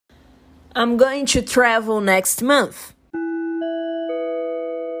I'm going to travel next month.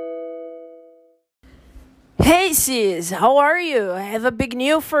 Hey sis, how are you? I have a big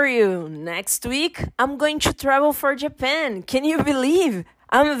news for you. Next week, I'm going to travel for Japan. Can you believe?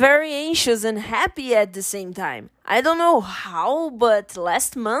 I'm very anxious and happy at the same time. I don't know how, but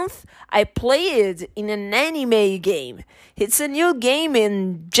last month I played in an anime game. It's a new game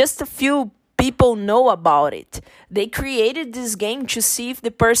and just a few people know about it. They created this game to see if the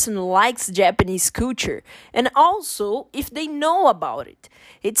person likes Japanese culture and also if they know about it.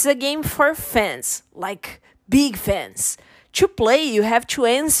 It's a game for fans, like big fans. To play, you have to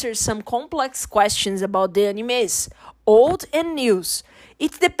answer some complex questions about the animes, old and news.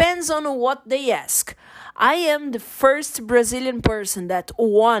 It depends on what they ask. I am the first Brazilian person that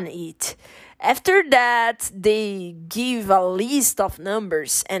won it. After that, they give a list of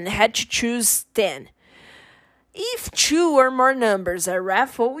numbers and had to choose 10. If two or more numbers are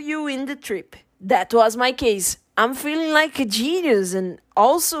raffle, you win the trip. That was my case. I'm feeling like a genius and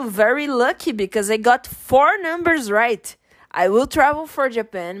also very lucky because I got 4 numbers right. I will travel for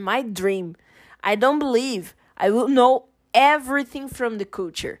Japan, my dream. I don't believe I will know everything from the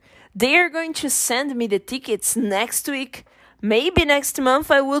culture. They are going to send me the tickets next week. Maybe next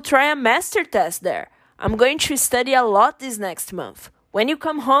month I will try a master test there. I'm going to study a lot this next month. When you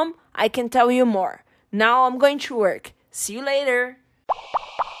come home, I can tell you more. Now I'm going to work. See you later.